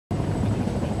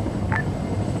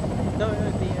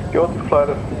Go to flight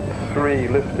of 3,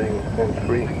 lifting in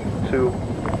 3, 2.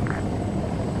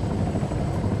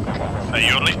 Are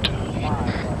you on lead?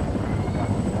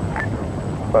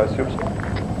 I assume so.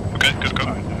 Okay, good go.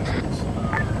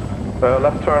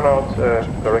 Left turn out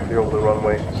directly over the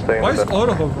runway. Stay in Why the is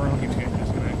auto hover on?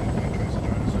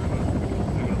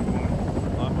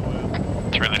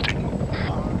 3 lifting.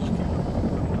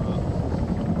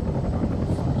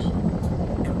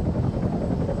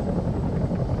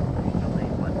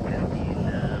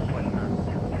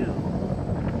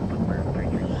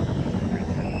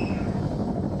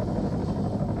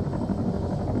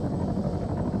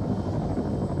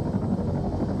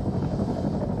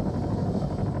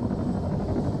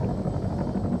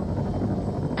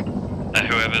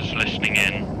 Whoever's listening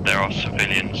in, there are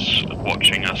civilians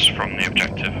watching us from the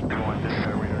objective.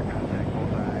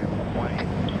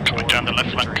 Coming down the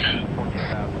left flank.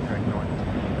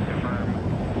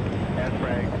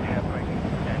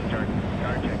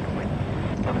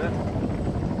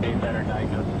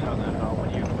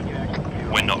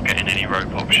 We're not getting any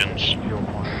rope options.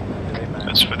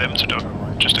 That's for them to do.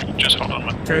 Just hold on,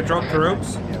 man. Okay, drop the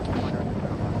ropes.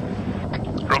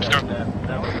 Ropes go.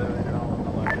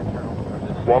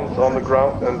 One's on the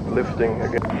ground and lifting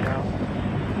again.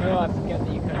 No, I forget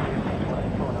that you can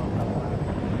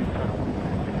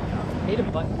need a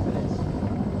button for this.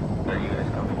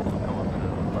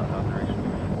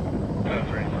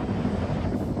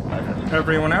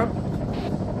 Everyone out?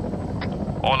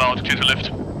 All out, clear to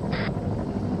lift.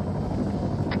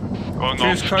 Going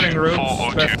Cheers, off cutting ropes,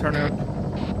 402. left turn out.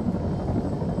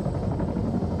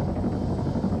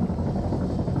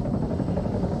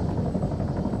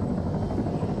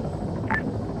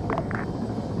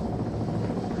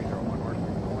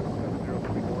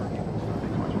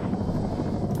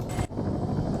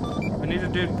 I need to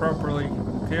do it properly.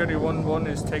 Coyote 1-1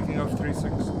 is taking off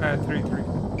 3-3.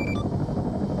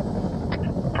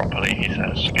 Properly, he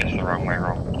says. Gets the wrong way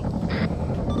wrong.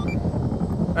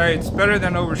 Hey, it's better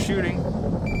than overshooting.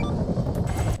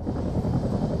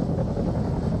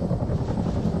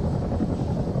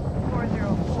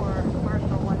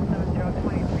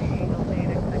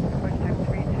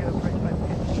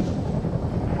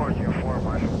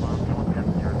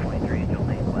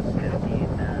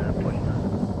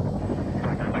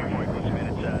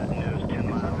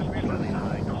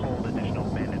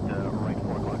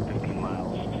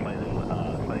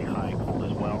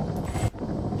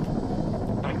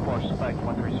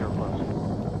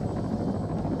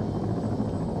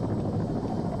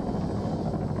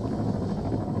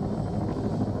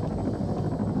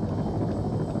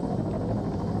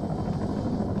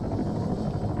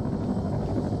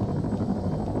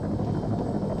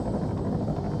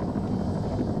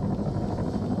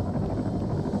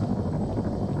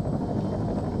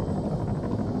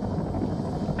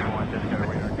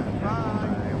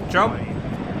 Jump.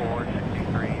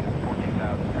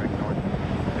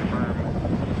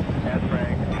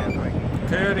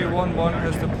 Coyote 1-1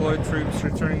 has deployed troops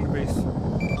returning to base.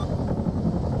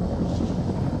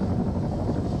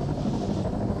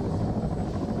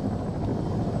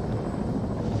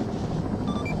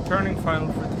 Turning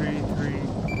final for 3-3.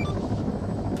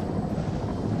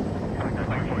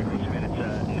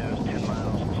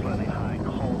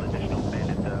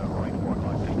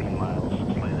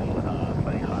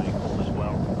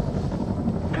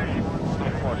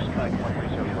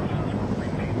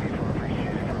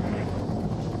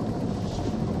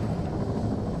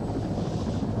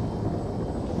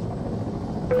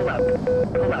 Pull up.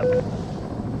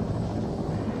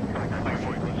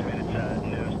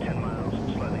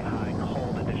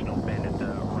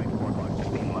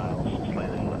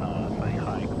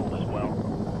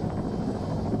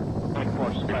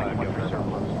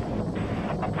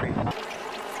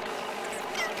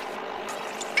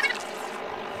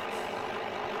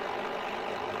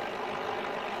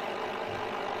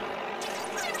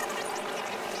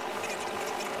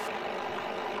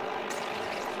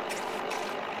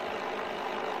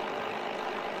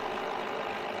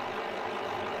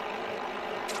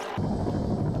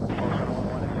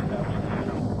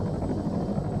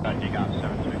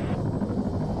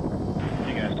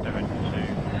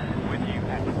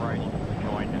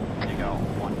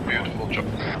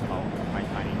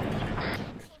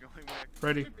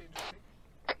 Ready.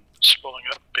 Spooling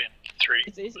up in 3,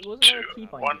 2,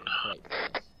 1.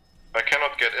 I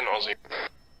cannot get in, Aussie.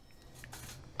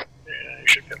 Yeah, you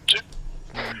should be able to.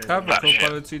 Have a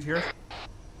co-pilot seat here.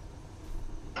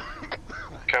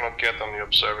 Cannot get on the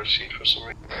observer seat for some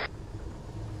reason.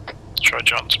 Try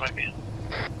John's maybe.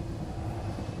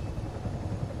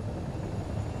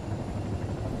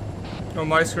 On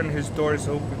my screen, his door is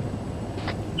open.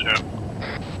 Yeah.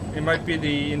 It might be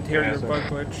the interior bug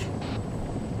glitch.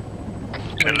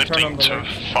 Okay, When you turn on lifting the to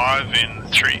light. 5 in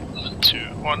 3, 2,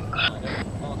 1.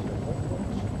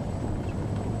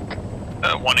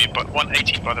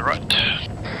 180 by the right.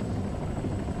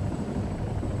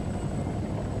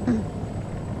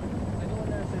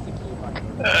 Anyone else has a key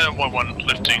button? 1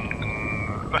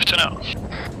 lifting left and out.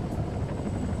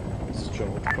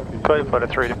 Going for the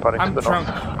 3 departing I'm to the drunk,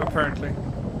 north. apparently.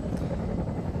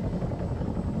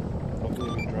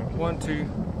 1, 2,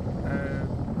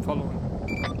 following.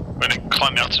 We're going to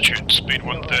climb altitude, speed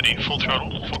 130, full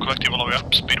throttle, full collective all the way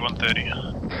up, speed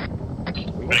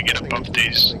 130. We're going to get above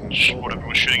these, whatever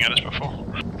was shooting at us before.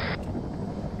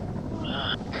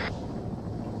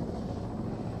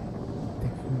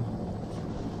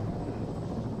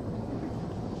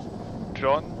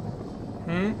 John,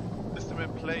 Hmm? system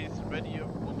in place, ready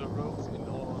on the ropes in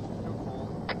on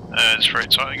fuel. It's very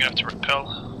tight, you're going to have to repel.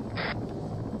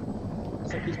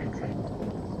 So he's been trained.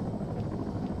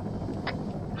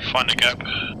 Find a gap.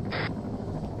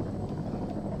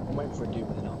 I'm waiting for a dude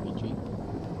with an RPG.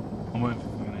 I'm waiting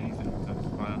for anything to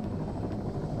fire.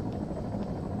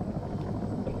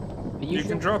 The You usual.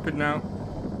 can drop it now.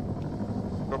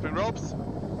 Dropping ropes.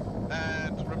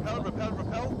 And repel, repel,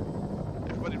 repel.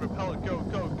 Everybody repel and go,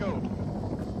 go, go.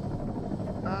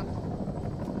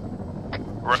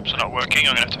 Ropes are not working,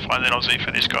 I'm going to have to find an LZ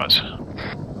for these guys.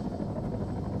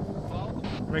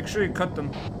 Make sure you cut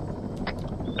them.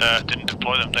 Didn't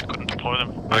deploy them, they couldn't deploy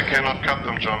them. I cannot cut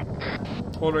them, John.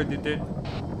 Already did. I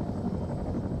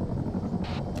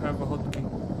have a hotkey.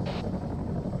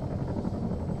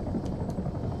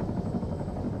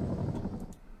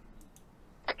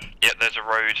 Yep, there's a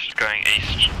road going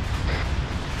east.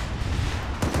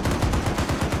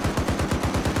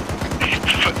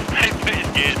 Put his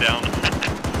gear down.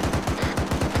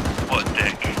 What a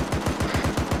dick.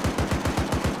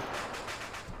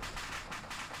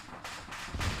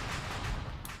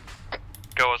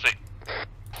 Go Aussie.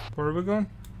 Where are we going?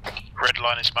 Red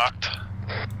line is marked.